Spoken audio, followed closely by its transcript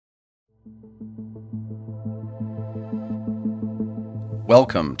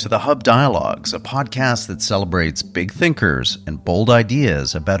Welcome to the Hub Dialogues, a podcast that celebrates big thinkers and bold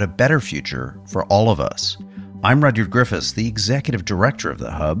ideas about a better future for all of us. I'm Rudyard Griffiths, the Executive Director of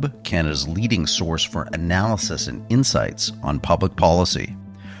the Hub, Canada's leading source for analysis and insights on public policy.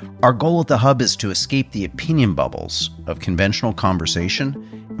 Our goal at the Hub is to escape the opinion bubbles of conventional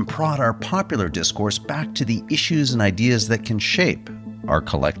conversation and prod our popular discourse back to the issues and ideas that can shape our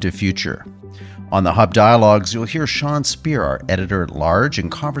collective future. On the Hub Dialogues, you'll hear Sean Speer, our editor-at-large, in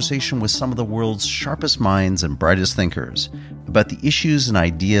conversation with some of the world's sharpest minds and brightest thinkers about the issues and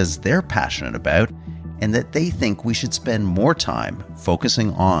ideas they're passionate about and that they think we should spend more time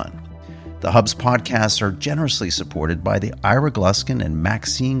focusing on. The Hub's podcasts are generously supported by the Ira Gluskin and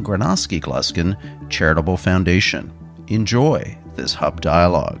Maxine Granovsky-Gluskin Charitable Foundation. Enjoy this Hub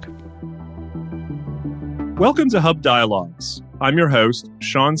Dialogue. Welcome to Hub Dialogues. I'm your host,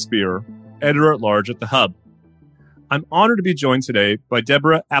 Sean Speer, editor-at-large at the Hub. I'm honored to be joined today by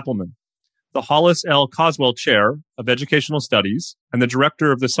Deborah Appleman, the Hollis L. Coswell Chair of Educational Studies and the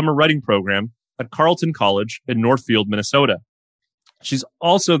Director of the Summer Writing Program at Carleton College in Northfield, Minnesota. She's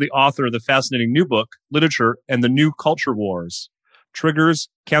also the author of the fascinating new book, Literature and the New Culture Wars, Triggers,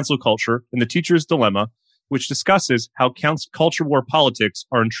 Cancel Culture, and the Teacher's Dilemma, which discusses how culture war politics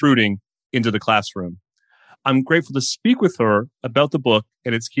are intruding into the classroom. I'm grateful to speak with her about the book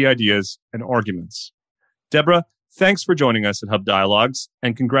and its key ideas and arguments. Deborah, thanks for joining us at Hub Dialogues,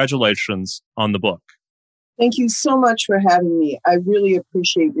 and congratulations on the book. Thank you so much for having me. I really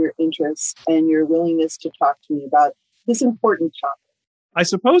appreciate your interest and your willingness to talk to me about this important topic. I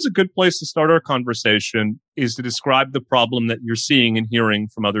suppose a good place to start our conversation is to describe the problem that you're seeing and hearing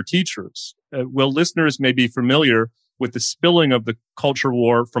from other teachers. While listeners may be familiar with the spilling of the culture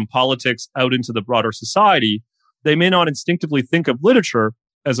war from politics out into the broader society, they may not instinctively think of literature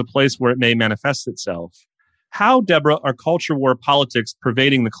as a place where it may manifest itself. How, Deborah, are culture war politics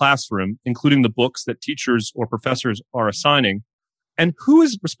pervading the classroom, including the books that teachers or professors are assigning? And who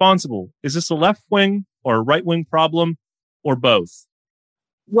is responsible? Is this a left-wing or a right-wing problem, or both?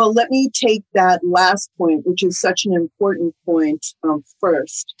 Well, let me take that last point, which is such an important point,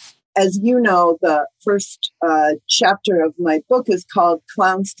 first. As you know, the first chapter of my book is called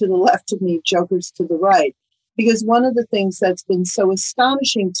Clowns to the Left of Me, Jokers to the Right, because one of the things that's been so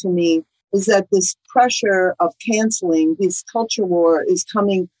astonishing to me is that this pressure of canceling, this culture war, is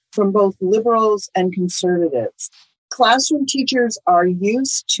coming from both liberals and conservatives. Classroom teachers are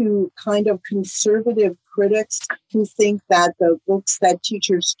used to kind of conservative critics who think that the books that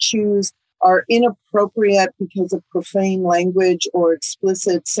teachers choose are inappropriate because of profane language or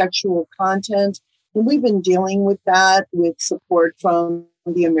explicit sexual content. And we've been dealing with that with support from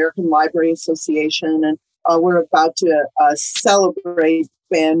the American Library Association. And we're about to celebrate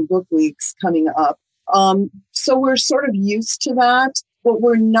Banned Book Weeks coming up. So we're sort of used to that. What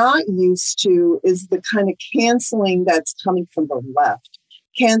we're not used to is the kind of canceling that's coming from the left.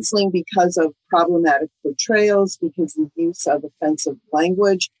 Canceling because of problematic portrayals, because of the use of offensive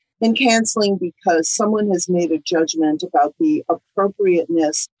language, and canceling because someone has made a judgment about the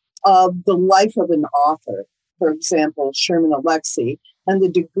appropriateness of the life of an author, for example, Sherman Alexie, and the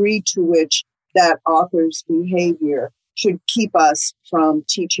degree to which that author's behavior should keep us from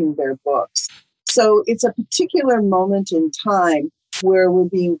teaching their books. So it's a particular moment in time where we're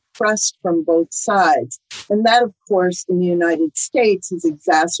being pressed from both sides. And that, of course, in the United States is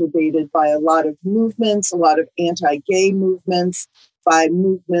exacerbated by a lot of movements, a lot of anti-gay movements, by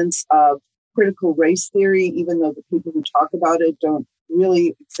movements of critical race theory, even though the people who talk about it don't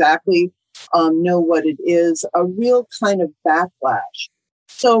really exactly know what it is, a real kind of backlash.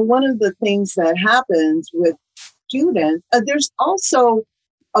 So one of the things that happens with students, there's also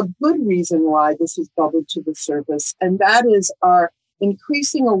a good reason why this has bubbled to the surface, and that is our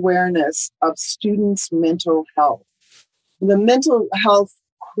increasing awareness of students' mental health. The mental health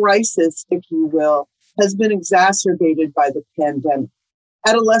crisis, if you will, has been exacerbated by the pandemic.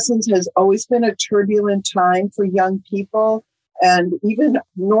 Adolescence has always been a turbulent time for young people, and even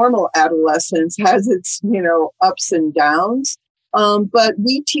normal adolescence has its, ups and downs. But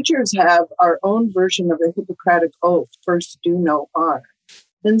we teachers have our own version of a Hippocratic oath, first do no harm.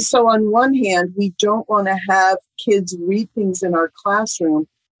 And so on one hand, we don't want to have kids read things in our classroom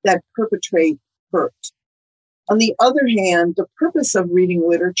that perpetrate hurt. On the other hand, the purpose of reading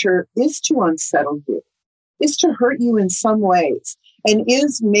literature is to unsettle you, is to hurt you in some ways, and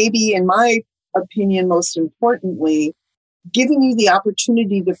is maybe, in my opinion, most importantly, giving you the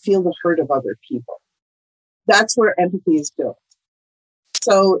opportunity to feel the hurt of other people. That's where empathy is built.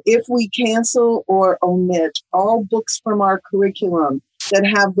 So if we cancel or omit all books from our curriculum that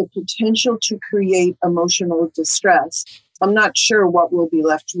have the potential to create emotional distress, I'm not sure what we'll be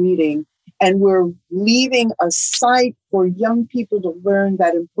left reading. And we're leaving a site for young people to learn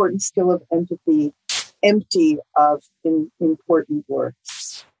that important skill of empathy, empty of important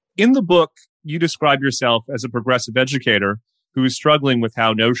words. In the book, you describe yourself as a progressive educator who is struggling with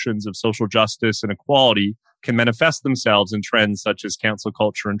how notions of social justice and equality can manifest themselves in trends such as cancel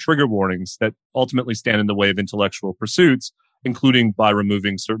culture and trigger warnings that ultimately stand in the way of intellectual pursuits, including by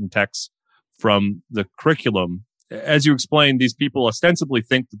removing certain texts from the curriculum. As you explained, these people ostensibly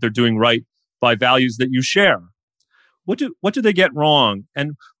think that they're doing right by values that you share. What do they get wrong?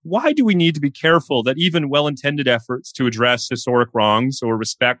 And why do we need to be careful that even well-intended efforts to address historic wrongs or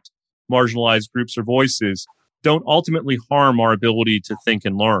respect marginalized groups or voices don't ultimately harm our ability to think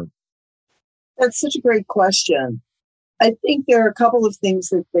and learn? That's such a great question. I think there are a couple of things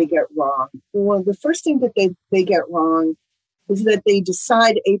that they get wrong. Well, the first thing that they get wrong is that they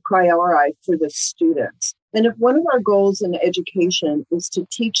decide a priori for the students. And if one of our goals in education is to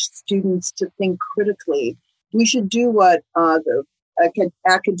teach students to think critically, we should do what the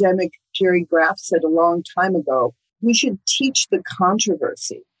academic Jerry Graff said a long time ago. We should teach the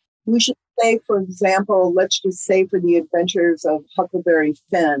controversy. We should say, for example, let's just say for the adventures of Huckleberry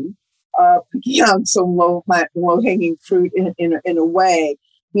Finn, picking out some low-hanging fruit in a way.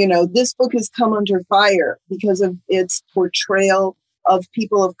 You know, this book has come under fire because of its portrayal of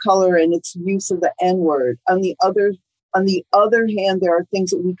people of color and its use of the N-word. On the other hand, there are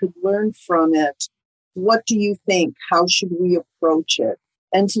things that we could learn from it. What do you think? How should we approach it?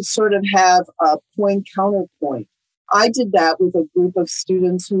 And to sort of have a point counterpoint. I did that with a group of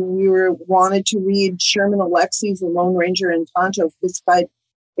students who wanted to read Sherman Alexie's The Lone Ranger and Tonto Fist Fight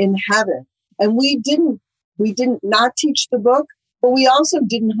in Heaven. And we didn't not teach the book, but we also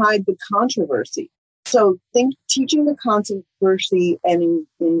didn't hide the controversy. So teaching the controversy and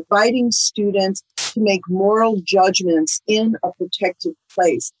inviting students to make moral judgments in a protected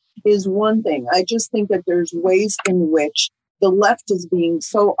place is one thing. I just think that there's ways in which the left is being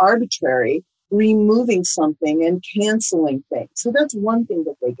so arbitrary, removing something and canceling things. So that's one thing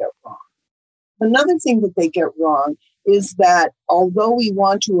that they get wrong. Another thing that they get wrong is that although we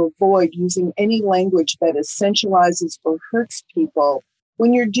want to avoid using any language that essentializes or hurts people,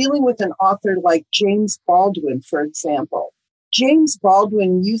 when you're dealing with an author like James Baldwin, for example, James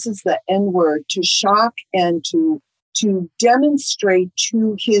Baldwin uses the N-word to shock and to demonstrate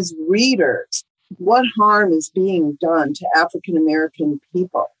to his readers what harm is being done to African American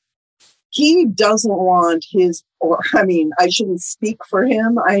people. He doesn't want I shouldn't speak for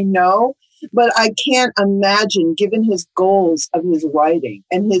him, I know, but I can't imagine, given his goals of his writing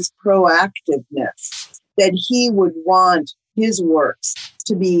and his proactiveness, that he would want his works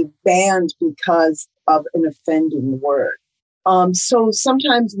to be banned because of an offending word. So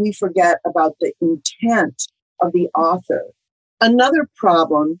sometimes we forget about the intent of the author. Another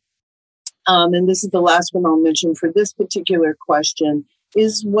problem, and this is the last one I'll mention for this particular question,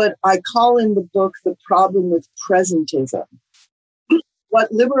 is what I call in the book the problem with presentism.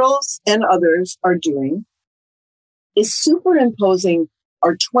 What liberals and others are doing is superimposing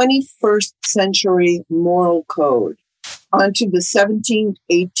our 21st century moral code onto the 17th,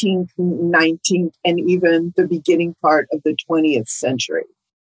 18th, 19th, and even the beginning part of the 20th century.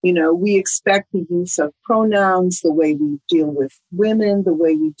 You know, we expect the use of pronouns, the way we deal with women, the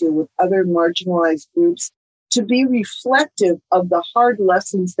way we deal with other marginalized groups, to be reflective of the hard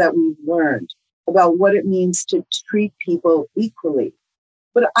lessons that we've learned about what it means to treat people equally.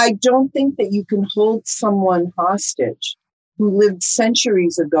 But I don't think that you can hold someone hostage who lived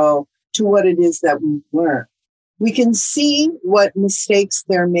centuries ago to what it is that we've learned. We can see what mistakes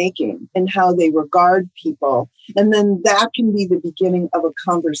they're making and how they regard people. And then that can be the beginning of a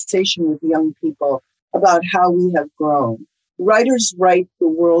conversation with young people about how we have grown. Writers write the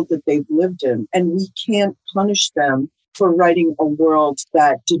world that they've lived in, and we can't punish them for writing a world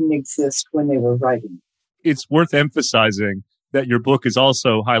that didn't exist when they were writing. It's worth emphasizing that your book is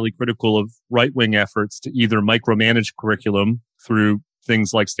also highly critical of right-wing efforts to either micromanage curriculum through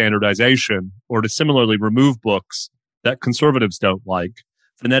things like standardization or to similarly remove books that conservatives don't like.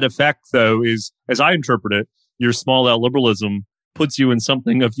 The net effect, though, is, as I interpret it, your small L liberalism puts you in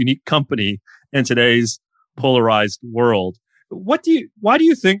something of unique company in today's polarized world. Why do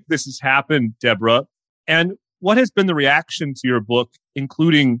you think this has happened, Deborah? And what has been the reaction to your book,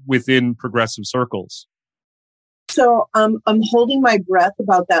 including within progressive circles? So I'm holding my breath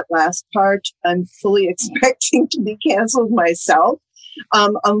about that last part. I'm fully expecting to be canceled myself.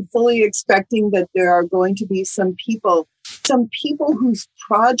 I'm fully expecting that there are going to be some people some people whose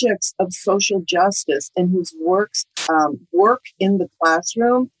projects of social justice and whose work in the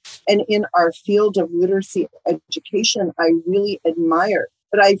classroom and in our field of literacy education, I really admire.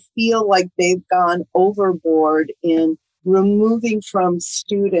 But I feel like they've gone overboard in removing from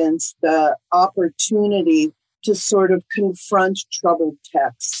students the opportunity to sort of confront troubled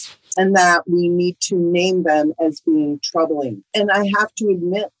texts, and that we need to name them as being troubling. And I have to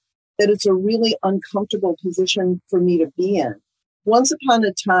admit that it's a really uncomfortable position for me to be in. Once upon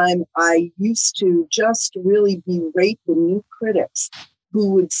a time, I used to just really berate the new critics who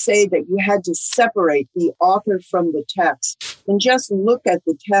would say that you had to separate the author from the text and just look at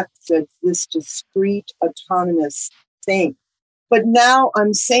the text as this discrete, autonomous thing. But now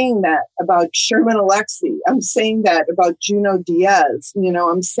I'm saying that about Sherman Alexie. I'm saying that about Junot Diaz.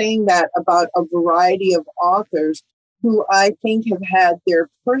 I'm saying that about a variety of authors who I think have had their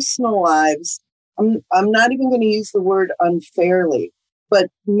personal lives, I'm not even going to use the word unfairly, but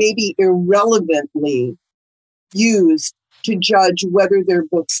maybe irrelevantly used to judge whether their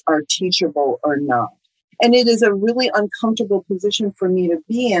books are teachable or not. And it is a really uncomfortable position for me to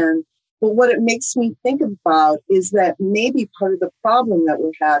be in. But what it makes me think about is that maybe part of the problem that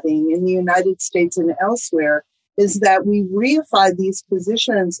we're having in the United States and elsewhere is that we reify these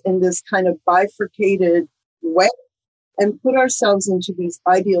positions in this kind of bifurcated way and put ourselves into these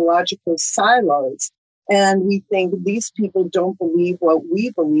ideological silos. And we think these people don't believe what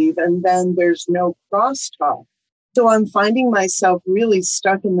we believe, and then there's no crosstalk. So I'm finding myself really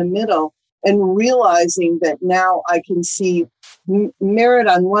stuck in the middle and realizing that now I can see merit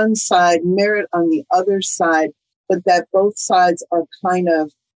on one side, merit on the other side, but that both sides are kind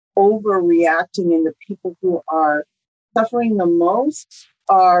of overreacting, and the people who are suffering the most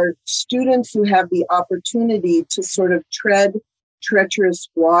are students who have the opportunity to sort of tread treacherous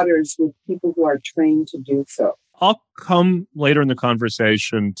waters with people who are trained to do so. I'll come later in the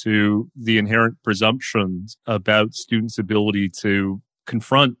conversation to the inherent presumptions about students' ability to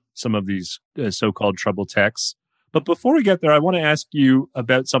confront some of these so-called troubled texts. But before we get there, I want to ask you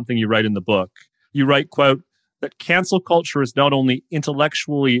about something you write in the book. You write, quote, that cancel culture is not only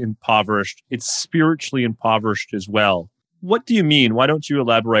intellectually impoverished, it's spiritually impoverished as well. What do you mean? Why don't you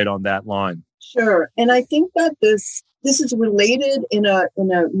elaborate on that line? Sure. And I think that this is related in a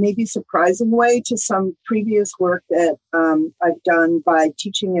maybe surprising way to some previous work that I've done by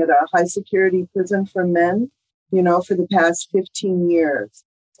teaching at a high security prison for men, for the past 15 years.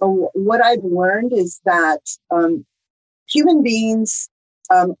 So what I've learned is that human beings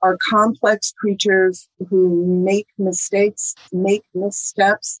are complex creatures who make mistakes, make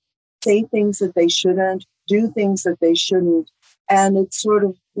missteps, say things that they shouldn't, do things that they shouldn't. And it's sort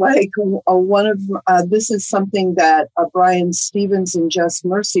of like this is something that Brian Stevens in Just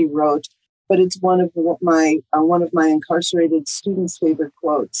Mercy wrote, but it's one of my incarcerated students' favorite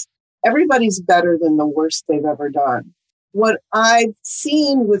quotes. Everybody's better than the worst they've ever done. What I've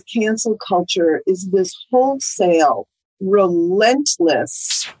seen with cancel culture is this wholesale,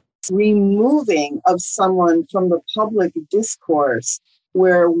 relentless removing of someone from the public discourse,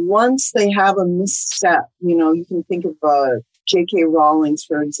 where once they have a misstep, you can think of J.K. Rowling,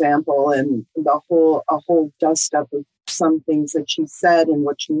 for example, and a whole dust up of some things that she said and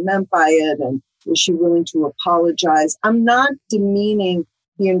what she meant by it, and was she willing to apologize? I'm not demeaning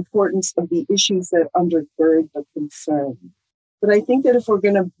the importance of the issues that undergird the concern. But I think that if we're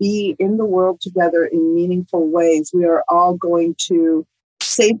going to be in the world together in meaningful ways, we are all going to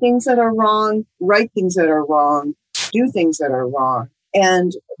say things that are wrong, write things that are wrong, do things that are wrong.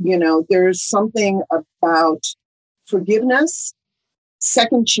 And, there's something about forgiveness,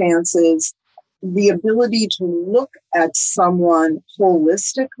 second chances, the ability to look at someone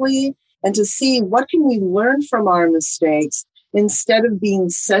holistically and to see what can we learn from our mistakes instead of being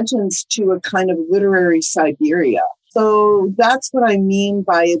sentenced to a kind of literary Siberia. So that's what I mean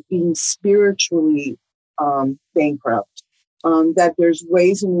by it being spiritually bankrupt, that there's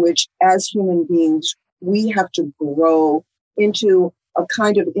ways in which as human beings, we have to grow into a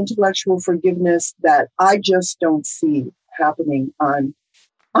kind of intellectual forgiveness that I just don't see happening on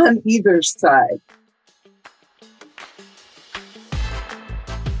either side.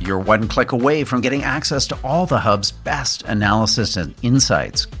 You're one click away from getting access to all the Hub's best analysis and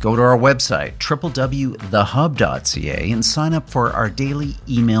insights. Go to our website, www.thehub.ca, and sign up for our daily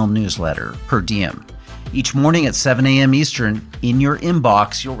email newsletter, Per Diem. Each morning at 7 a.m. Eastern, in your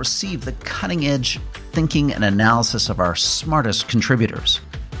inbox, you'll receive the cutting-edge thinking and analysis of our smartest contributors,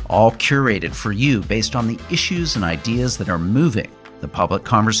 all curated for you based on the issues and ideas that are moving the public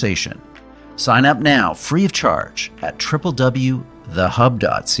conversation. Sign up now, free of charge, at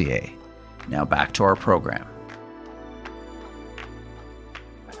www.thehub.ca. Now back to our program.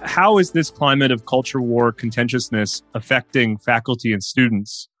 How is this climate of culture war contentiousness affecting faculty and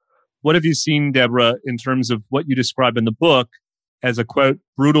students? What have you seen, Deborah, in terms of what you describe in the book as a, quote,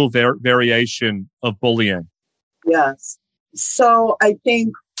 brutal variation of bullying? Yes. So I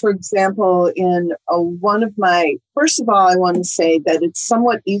think, for example, in first of all, I want to say that it's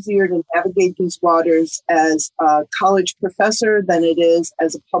somewhat easier to navigate these waters as a college professor than it is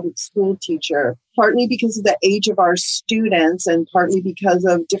as a public school teacher, partly because of the age of our students and partly because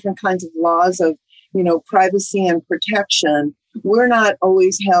of different kinds of laws of, privacy and protection. We're not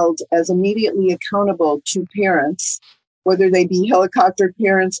always held as immediately accountable to parents, whether they be helicopter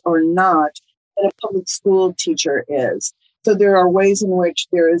parents or not, than a public school teacher is. So there are ways in which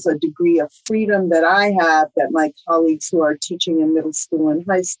there is a degree of freedom that I have that my colleagues who are teaching in middle school and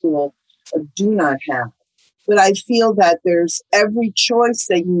high school do not have. But I feel that there's every choice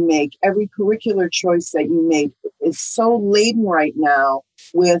that you make, every curricular choice that you make is so laden right now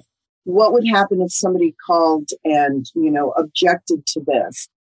with what would happen if somebody called and, objected to this.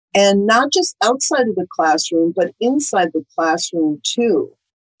 And not just outside of the classroom, but inside the classroom too.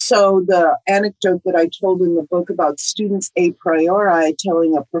 So the anecdote that I told in the book about students a priori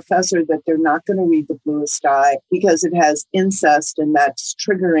telling a professor that they're not going to read The Bluest Sky because it has incest and that's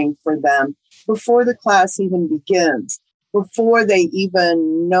triggering for them before the class even begins, before they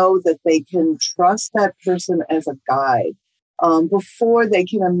even know that they can trust that person as a guide, before they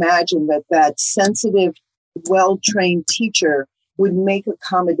can imagine that sensitive, well-trained teacher would make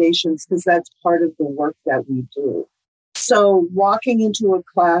accommodations because that's part of the work that we do. So walking into a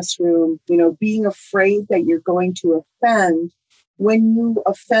classroom, being afraid that you're going to offend, when you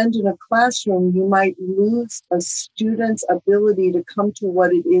offend in a classroom, you might lose a student's ability to come to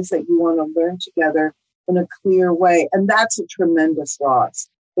what it is that you want to learn together in a clear way. And that's a tremendous loss.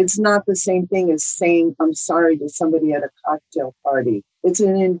 It's not the same thing as saying, I'm sorry to somebody at a cocktail party. It's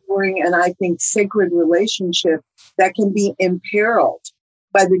an enduring and I think sacred relationship that can be imperiled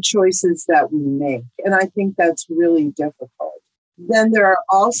by the choices that we make. And I think that's really difficult. Then there are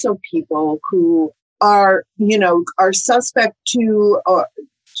also people who are suspect to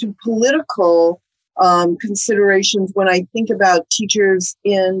political considerations when I think about teachers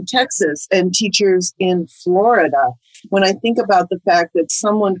in Texas and teachers in Florida. When I think about the fact that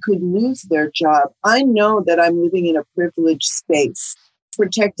someone could lose their job, I know that I'm living in a privileged space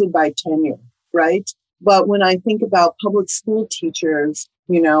protected by tenure, right? But when I think about public school teachers,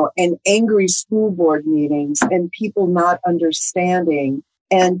 and angry school board meetings and people not understanding,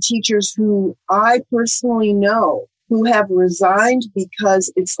 and teachers who I personally know who have resigned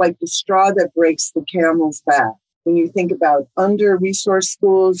because it's like the straw that breaks the camel's back. When you think about under-resourced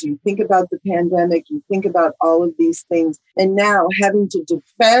schools, you think about the pandemic, you think about all of these things, and now having to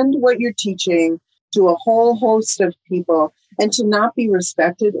defend what you're teaching to a whole host of people and to not be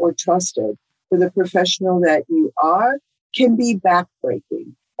respected or trusted for the professional that you are can be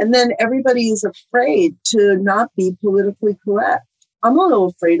backbreaking. And then everybody is afraid to not be politically correct. I'm a little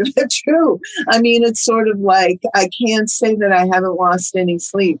afraid of it too. I mean, it's sort of like, I can't say that I haven't lost any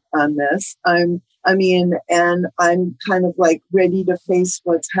sleep on this. And I'm kind of like ready to face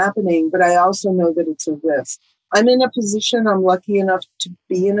what's happening, but I also know that it's a risk. I'm lucky enough to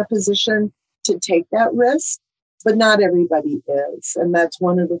be in a position to take that risk, but not everybody is. And that's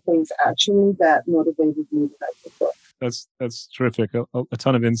one of the things actually that motivated me to write the book. That's terrific. A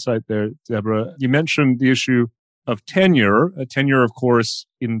ton of insight there, Deborah. You mentioned the issue of tenure. A tenure, of course,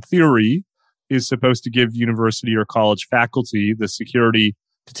 in theory, is supposed to give university or college faculty the security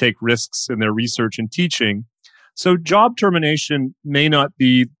to take risks in their research and teaching. So job termination may not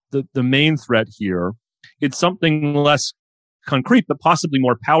be the main threat here. It's something less concrete, but possibly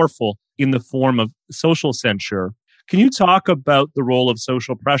more powerful in the form of social censure. Can you talk about the role of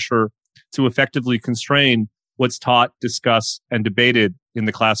social pressure to effectively constrain what's taught, discussed, and debated in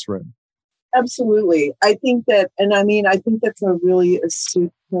the classroom? Absolutely. I think that's a really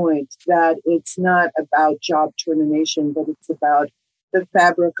astute point, that it's not about job termination, but it's about the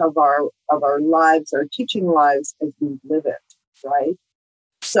fabric of our lives, our teaching lives as we live it, right?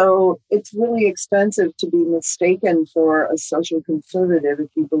 So it's really expensive to be mistaken for a social conservative if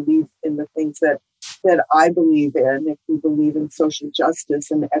you believe in the things that I believe in, if you believe in social justice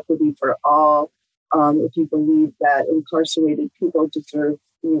and equity for all, if you believe that incarcerated people deserve,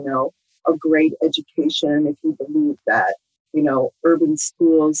 a great education, if you believe that, urban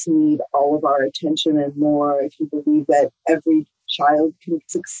schools need all of our attention and more, if you believe that every child can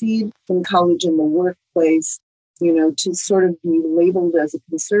succeed in college and the workplace, to sort of be labeled as a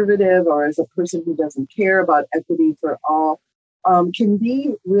conservative or as a person who doesn't care about equity for all, can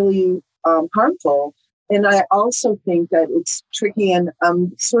be really harmful And I also think that it's tricky, and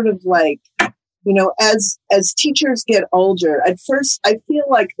sort of like, as teachers get older, at first I feel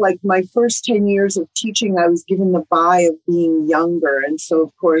like my first 10 years of teaching, I was given the bye of being younger. And so,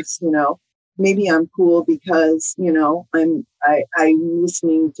 of course, maybe I'm cool because, I'm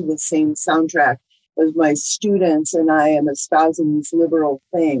listening to the same soundtrack as my students, and I am espousing these liberal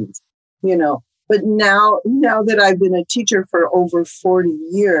things, But now that I've been a teacher for over 40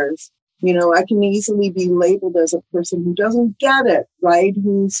 years, I can easily be labeled as a person who doesn't get it, right?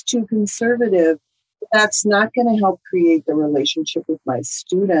 Who's too conservative. That's not going to help create the relationship with my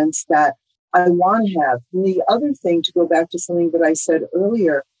students that I want to have. And the other thing, to go back to something that I said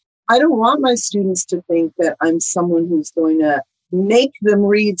earlier, I don't want my students to think that I'm someone who's going to make them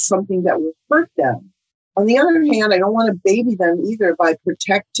read something that will hurt them. On the other hand, I don't want to baby them either by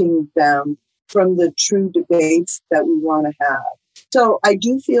protecting them from the true debates that we want to have. So I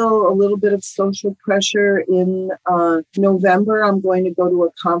do feel a little bit of social pressure. In November, I'm going to go to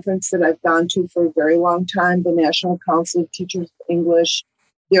a conference that I've gone to for a very long time, the National Council of Teachers of English.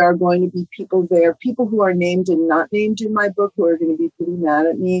 There are going to be people there, people who are named and not named in my book, who are going to be pretty mad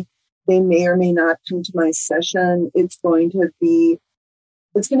at me. They may or may not come to my session. It's going to be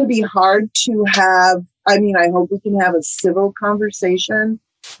hard to have, I hope we can have a civil conversation,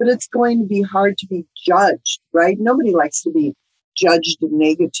 but it's going to be hard to be judged, right? Nobody likes to be judged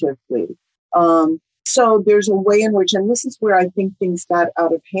negatively. So there's a way in which, and this is where I think things got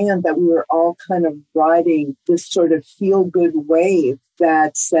out of hand, that we were all kind of riding this sort of feel-good wave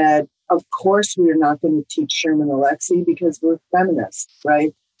that said, of course we're not going to teach Sherman Alexie because we're feminists,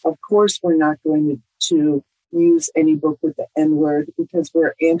 right? Of course we're not going to use any book with the N-word because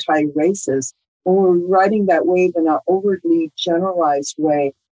we're anti-racist. When we're riding that wave in an overtly generalized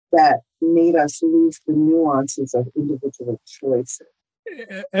way that made us lose the nuances of individual choices.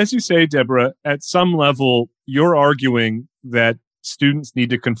 As you say, Deborah, at some level, you're arguing that students need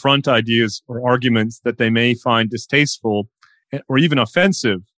to confront ideas or arguments that they may find distasteful or even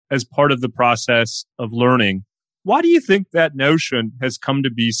offensive as part of the process of learning. Why do you think that notion has come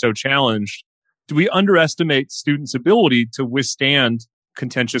to be so challenged? Do we underestimate students' ability to withstand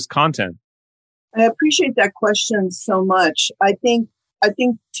contentious content? I appreciate that question so much. I think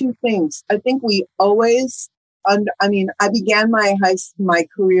two things. I think we always, I began my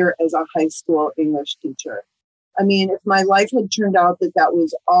career as a high school English teacher. If my life had turned out that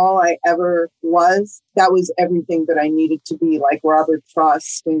was all I ever was, that was everything that I needed to be, like Robert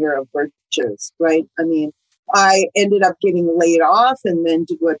Frost's Finger of Birches, right? I ended up getting laid off and then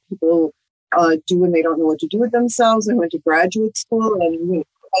did what people do when they don't know what to do with themselves. I went to graduate school, and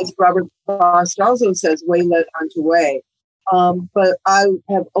as Robert Frost also says, way led onto way. But I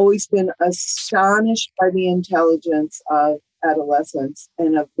have always been astonished by the intelligence of adolescents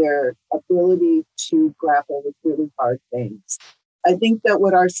and of their ability to grapple with really hard things. I think that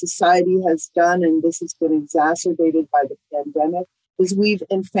what our society has done, and this has been exacerbated by the pandemic, is we've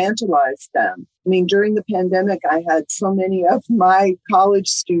infantilized them. During the pandemic, I had so many of my college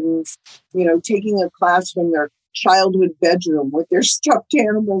students, taking a class from their childhood bedroom with their stuffed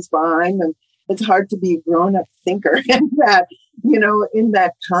animals behind them. It's hard to be a grown-up thinker in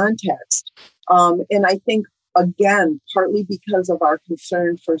that context. And I think, again, partly because of our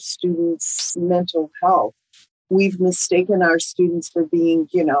concern for students' mental health, we've mistaken our students for being,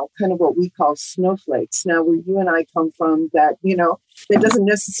 kind of what we call snowflakes. Now, where you and I come from, that doesn't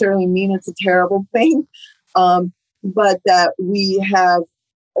necessarily mean it's a terrible thing, but that we have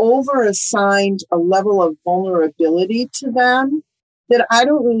over-assigned a level of vulnerability to them that I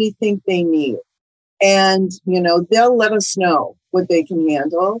don't really think they need. And, they'll let us know what they can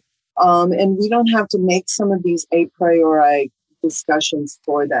handle. And we don't have to make some of these a priori discussions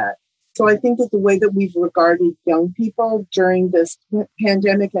for that. So I think that the way that we've regarded young people during this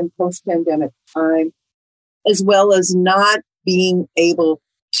pandemic and post-pandemic time, as well as not being able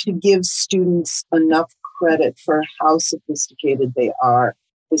to give students enough credit for how sophisticated they are,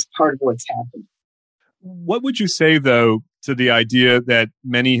 is part of what's happened. What would you say, though, to the idea that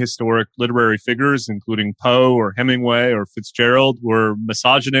many historic literary figures, including Poe or Hemingway or Fitzgerald, were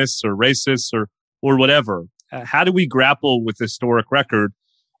misogynists or racists or whatever? How do we grapple with historic record?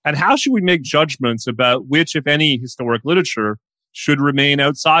 And how should we make judgments about which, if any, historic literature should remain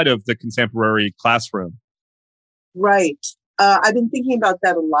outside of the contemporary classroom? Right. I've been thinking about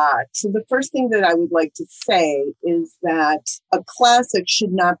that a lot. So the first thing that I would like to say is that a classic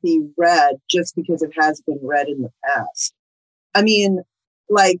should not be read just because it has been read in the past.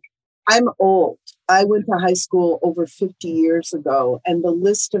 I'm old. I went to high school over 50 years ago, and the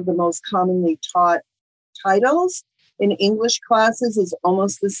list of the most commonly taught titles in English classes is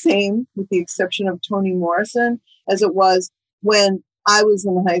almost the same, with the exception of Toni Morrison, as it was when I was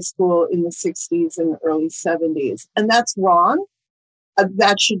in high school in the 60s and early 70s. And that's wrong.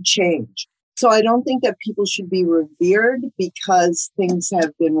 That should change. So I don't think that people should be revered because things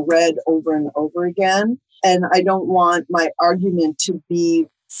have been read over and over again. And I don't want my argument to be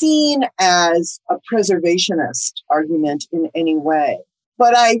seen as a preservationist argument in any way.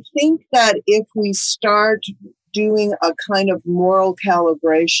 But I think that if we start doing a kind of moral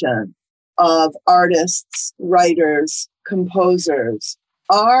calibration of artists, writers, composers,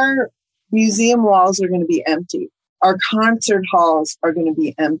 our museum walls are going to be empty. Our concert halls are going to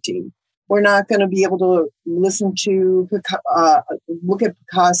be empty. We're not going to be able to listen to, look at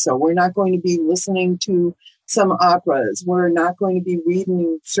Picasso. We're not going to be listening to some operas. We're not going to be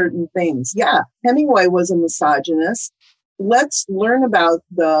reading certain things. Yeah, Hemingway was a misogynist. Let's learn about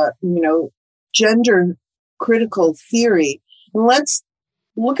the, gender critical theory. And let's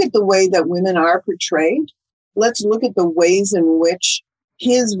look at the way that women are portrayed. Let's look at the ways in which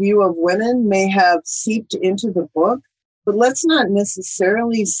his view of women may have seeped into the book. But let's not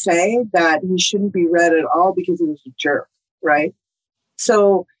necessarily say that he shouldn't be read at all because he was a jerk, right?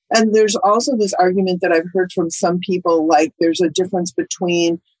 So, and there's also this argument that I've heard from some people, like there's a difference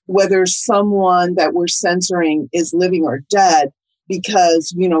between whether someone that we're censoring is living or dead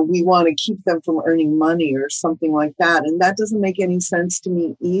because, we want to keep them from earning money or something like that. And that doesn't make any sense to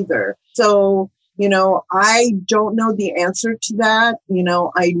me either. So, I don't know the answer to that.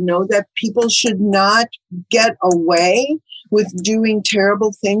 I know that people should not get away with doing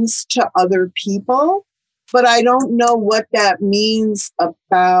terrible things to other people, but I don't know what that means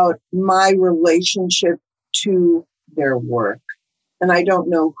about my relationship to their work. And I don't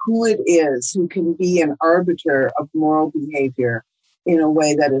know who it is who can be an arbiter of moral behavior in a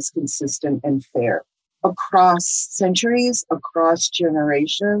way that is consistent and fair across centuries, across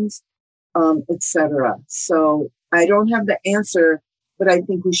generations, etc. So I don't have the answer, but I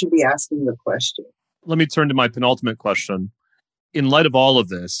think we should be asking the question. Let me turn to my penultimate question. In light of all of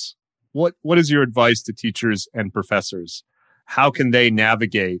this, what is your advice to teachers and professors? How can they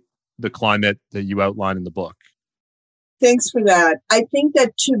navigate the climate that you outline in the book? Thanks for that. I think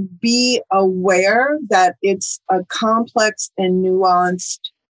that to be aware that it's a complex and nuanced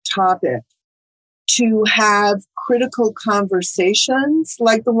topic, to have critical conversations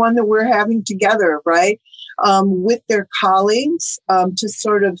like the one that we're having together, right? With their colleagues, to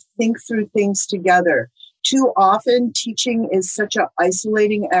sort of think through things together. Too often, teaching is such an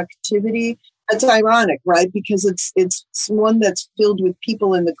isolating activity. It's ironic, right? Because it's one that's filled with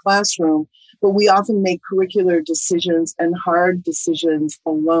people in the classroom, but we often make curricular decisions and hard decisions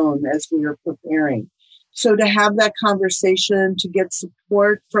alone as we are preparing. So to have that conversation, to get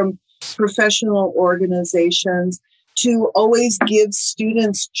support from professional organizations, to always give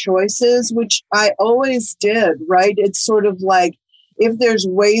students choices, which I always did, right? It's sort of like, if there's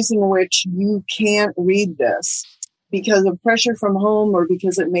ways in which you can't read this because of pressure from home or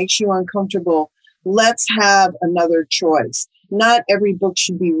because it makes you uncomfortable, let's have another choice. Not every book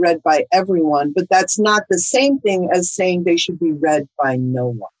should be read by everyone, but that's not the same thing as saying they should be read by no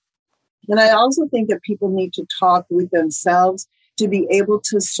one. And I also think that people need to talk with themselves to be able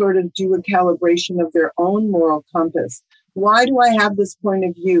to sort of do a calibration of their own moral compass. Why do I have this point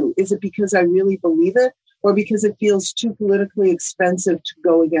of view? Is it because I really believe it, or because it feels too politically expensive to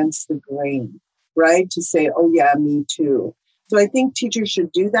go against the grain, right? To say, oh yeah, me too. So I think teachers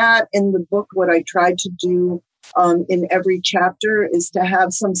should do that. In the book, what I tried to do in every chapter is to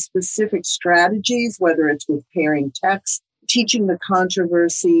have some specific strategies, whether it's with pairing text, teaching the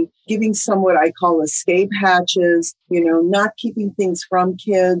controversy, giving some what I call escape hatches, not keeping things from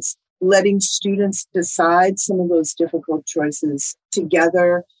kids, letting students decide some of those difficult choices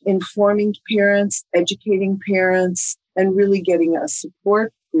together, informing parents, educating parents, and really getting a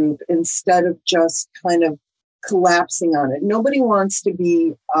support group instead of just kind of collapsing on it. Nobody wants to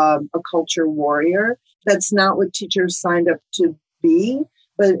be a culture warrior. That's not what teachers signed up to be,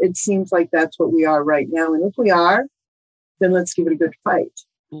 but it seems like that's what we are right now. And if we are, then let's give it a good fight.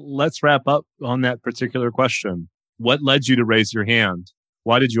 Let's wrap up on that particular question. What led you to raise your hand?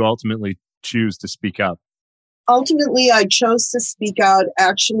 Why did you ultimately choose to speak up? Ultimately, I chose to speak out.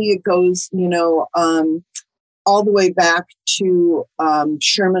 Actually, it goes, all the way back to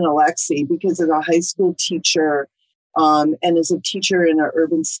Sherman Alexie, because as a high school teacher and as a teacher in an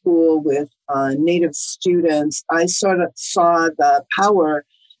urban school with Native students, I sort of saw the power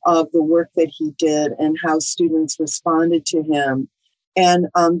of the work that he did and how students responded to him. And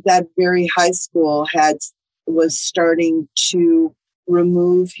that very high school was starting to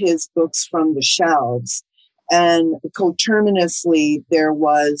remove his books from the shelves. And coterminously, there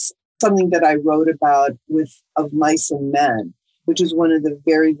was something that I wrote about of Mice and Men, which is one of the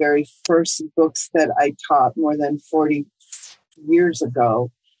very, very first books that I taught more than 40 years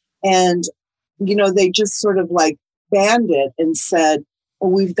ago. And, they just sort of like banned it and said,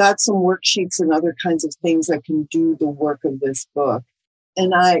 well, we've got some worksheets and other kinds of things that can do the work of this book.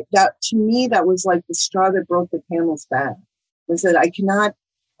 And to me, that was like the straw that broke the camel's back. Was that I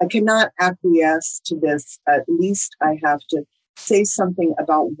cannot acquiesce to this. At least I have to say something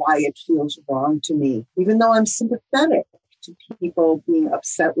about why it feels wrong to me, even though I'm sympathetic to people being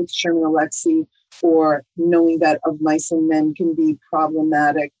upset with Sherman Alexie or knowing that Of Mice and Men can be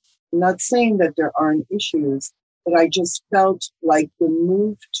problematic. I'm not saying that there aren't issues, but I just felt like the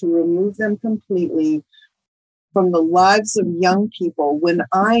move to remove them completely from the lives of young people when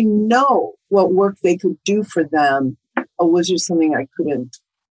I know what work they could do for them was just something I couldn't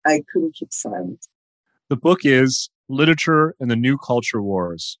keep silent. The book is Literature and the New Culture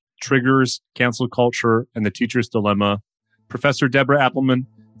Wars, Triggers, Cancel Culture, and the Teacher's Dilemma. Professor Deborah Appleman,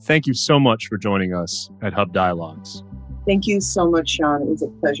 thank you so much for joining us at Hub Dialogues. Thank you so much, Sean. It was a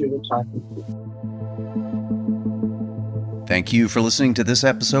pleasure to talk with you. Thank you for listening to this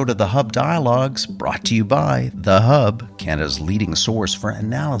episode of the Hub Dialogues, brought to you by The Hub, Canada's leading source for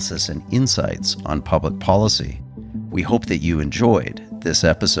analysis and insights on public policy. We hope that you enjoyed this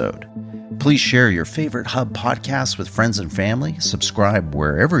episode. Please share your favorite Hub podcasts with friends and family, subscribe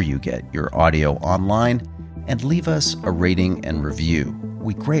wherever you get your audio online, and leave us a rating and review.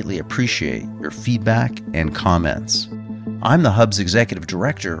 We greatly appreciate your feedback and comments. I'm the Hub's Executive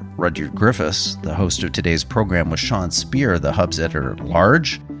Director, Rudyard Griffiths. The host of today's program was Sean Speer, the Hub's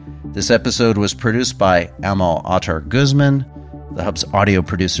Editor-at-Large. This episode was produced by Amal Attar Guzman. The Hub's audio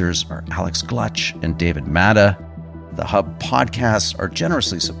producers are Alex Glutch and David Matta. The Hub podcasts are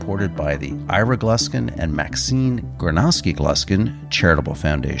generously supported by the Ira Gluskin and Maxine Gronowski Gluskin Charitable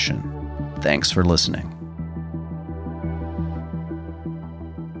Foundation. Thanks for listening.